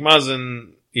love Jake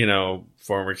Muzzin,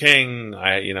 former King.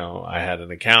 I had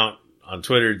an account on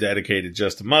Twitter dedicated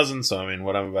just to Muzzin, so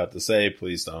what I'm about to say,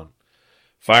 please don't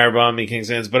firebomb me, Kings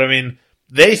fans. But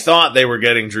they thought they were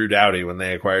getting Drew Doughty when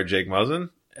they acquired Jake Muzzin,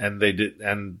 and they did.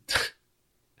 And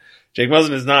Jake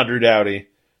Muzzin is not Drew Doughty,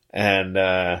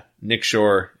 and Nick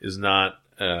Shore is not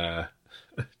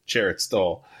Jarrett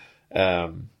Stoll.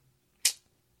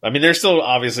 They're still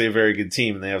obviously a very good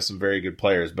team, and they have some very good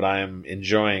players. But I am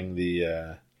enjoying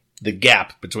the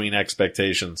gap between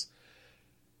expectations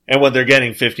and what they're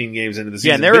getting 15 games into the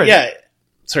season.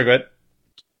 Sorry, go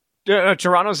ahead.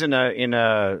 Toronto's in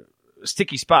a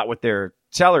sticky spot with their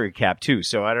salary cap too,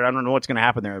 so I don't know what's going to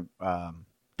happen there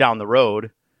down the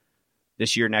road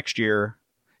this year, next year,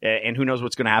 and who knows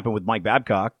what's going to happen with Mike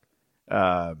Babcock.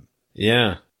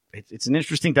 It's an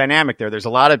interesting dynamic there. There's a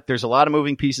lot of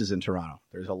moving pieces in Toronto.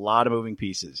 There's a lot of moving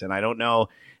pieces, and I don't know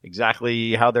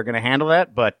exactly how they're going to handle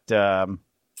that, but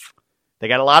they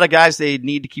got a lot of guys they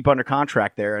need to keep under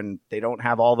contract there, and they don't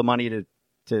have all the money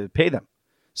to pay them.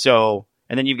 So,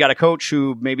 and then you've got a coach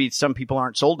who maybe some people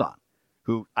aren't sold on,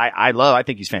 who I love. I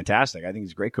think he's fantastic. I think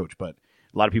he's a great coach, but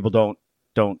a lot of people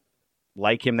don't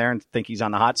like him there and think he's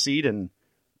on the hot seat, and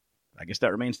I guess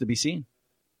that remains to be seen.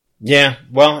 Yeah,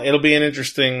 well, it'll be an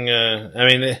interesting.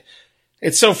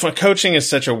 It's so fun. Coaching is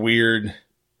such a weird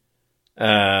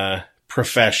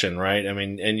profession, right? I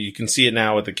mean, and you can see it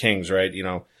now with the Kings, right? You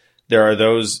know, there are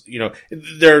those, you know,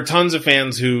 there are tons of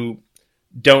fans who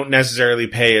don't necessarily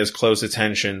pay as close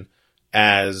attention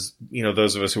as, you know,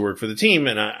 those of us who work for the team.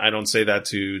 And I don't say that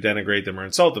to denigrate them or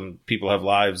insult them. People have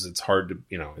lives. It's hard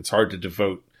to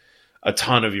devote a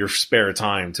ton of your spare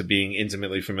time to being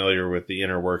intimately familiar with the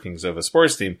inner workings of a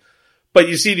sports team. But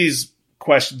you see these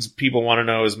questions people want to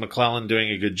know, is McClellan doing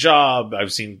a good job?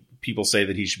 I've seen people say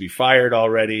that he should be fired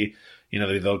already. You know,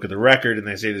 they look at the record and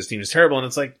they say this team is terrible. And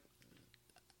it's like,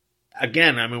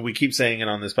 again, I mean, we keep saying it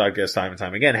on this podcast time and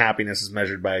time again, happiness is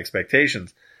measured by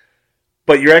expectations.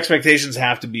 But your expectations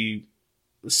have to be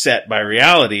set by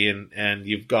reality, and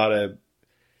you got to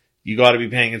be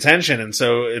paying attention. And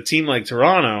so a team like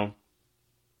Toronto,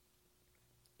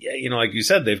 yeah, you know, like you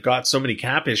said, they've got so many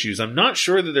cap issues. I'm not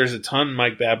sure that there's a ton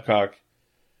Mike Babcock.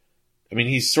 I mean,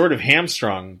 he's sort of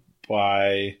hamstrung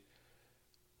by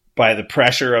the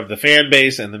pressure of the fan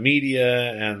base and the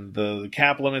media and the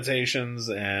cap limitations.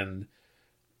 And,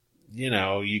 you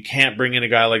know, you can't bring in a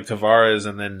guy like Tavares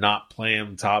and then not play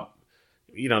him top.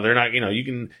 You know, they're not, you know, you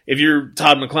can, if you're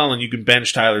Todd McClellan, you can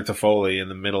bench Tyler Toffoli in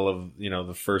the middle of, you know,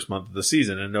 the first month of the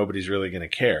season and nobody's really going to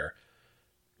care.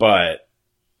 But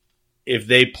if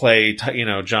they play, you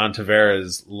know, John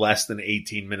Tavares less than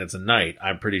 18 minutes a night,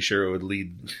 I'm pretty sure it would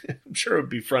lead, I'm sure it would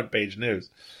be front page news.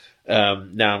 Now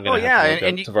I'm going to have to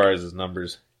look up Tavares'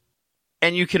 numbers.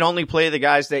 And you can only play the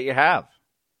guys that you have.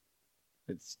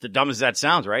 It's the dumb as that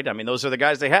sounds, right? I mean, those are the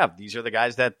guys they have. These are the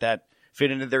guys that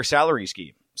fit into their salary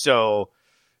scheme. So,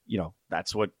 you know,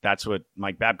 that's what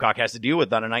Mike Babcock has to deal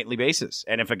with on a nightly basis.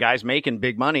 And if a guy's making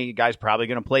big money, a guy's probably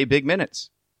going to play big minutes.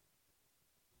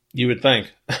 You would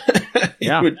think.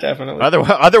 You would definitely.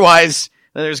 Otherwise,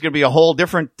 there's going to be a whole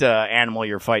different animal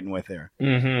you're fighting with there.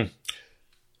 Mm-hmm.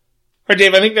 All right,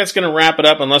 Dave, I think that's going to wrap it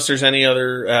up unless there's any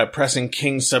other pressing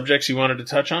Kings subjects you wanted to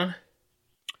touch on.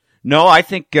 No, I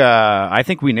think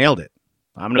we nailed it.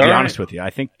 I'm going to be honest with you. I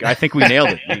think we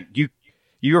nailed it.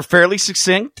 You were fairly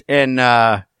succinct, and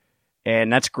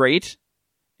that's great.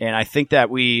 And I think that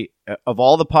we, of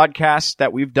all the podcasts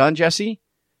that we've done, Jesse,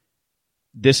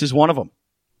 this is one of them.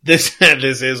 This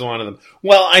is one of them.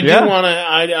 Well, I do want to.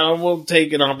 I will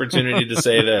take an opportunity to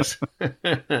say this.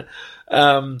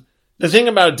 The thing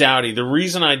about Doughty, the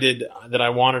reason I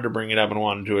wanted to bring it up and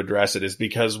wanted to address it is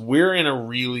because we're in a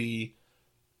really,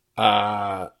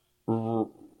 I don't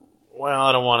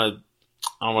want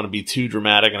to be too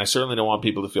dramatic, and I certainly don't want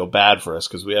people to feel bad for us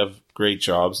because we have great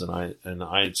jobs, and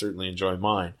I certainly enjoy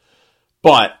mine.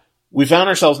 But we found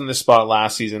ourselves in this spot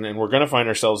last season, and we're going to find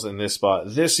ourselves in this spot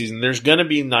this season. There's going to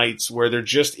be nights where there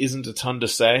just isn't a ton to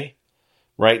say,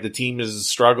 right? The team is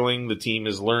struggling, the team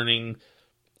is learning,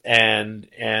 and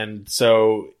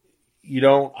so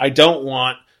I don't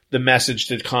want the message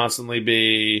to constantly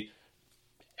be,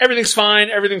 everything's fine,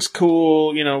 everything's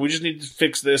cool, you know, we just need to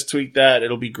fix this, tweak that,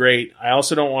 it'll be great. I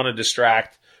also don't want to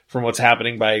distract from what's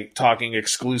happening by talking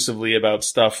exclusively about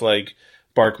stuff like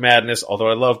Bark Madness, although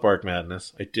I love Bark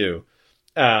Madness, I do.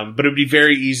 But it would be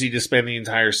very easy to spend the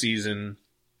entire season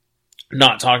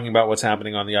not talking about what's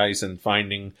happening on the ice and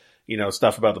finding, you know,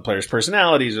 stuff about the players'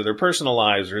 personalities or their personal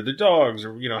lives or their dogs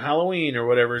or, you know, Halloween or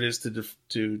whatever it is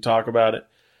to talk about it.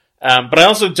 But I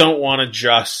also don't want to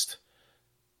just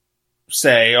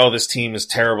say, oh, this team is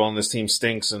terrible and this team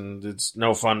stinks and it's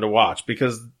no fun to watch,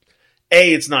 because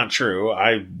A, it's not true.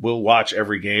 I will watch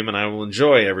every game and I will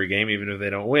enjoy every game even if they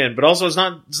don't win, but also it's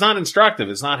not instructive.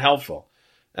 It's not helpful.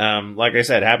 Like I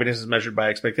said, happiness is measured by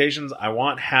expectations. I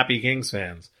want happy Kings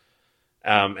fans.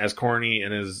 As corny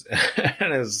and as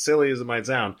and as silly as it might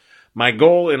sound, my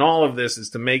goal in all of this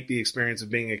is to make the experience of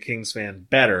being a Kings fan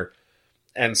better.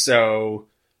 And so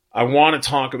I want to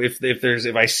talk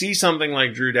if I see something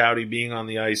like Drew Doughty being on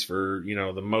the ice for, you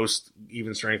know, the most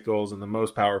even strength goals and the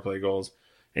most power play goals,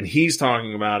 and he's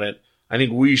talking about it, I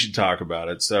think we should talk about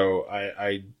it. So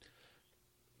I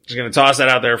just going to toss that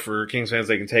out there for Kings fans.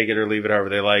 They can take it or leave it however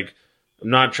they like. I'm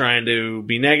not trying to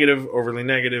be overly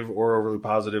negative or overly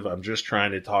positive. I'm just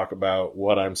trying to talk about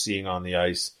what I'm seeing on the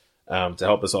ice to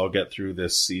help us all get through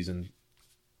this season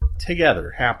together,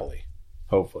 happily,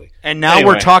 hopefully. And now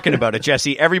we're talking about it,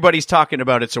 Jesse. Everybody's talking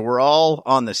about it, so we're all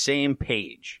on the same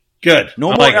page. Good.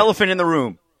 No more elephant in the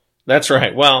room. That's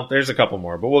right. Well, there's a couple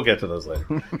more, but we'll get to those later.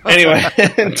 Anyway,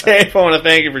 Dave, I want to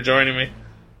thank you for joining me.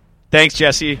 Thanks,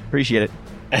 Jesse. Appreciate it.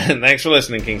 And thanks for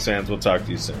listening, Kings fans. We'll talk to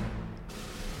you soon.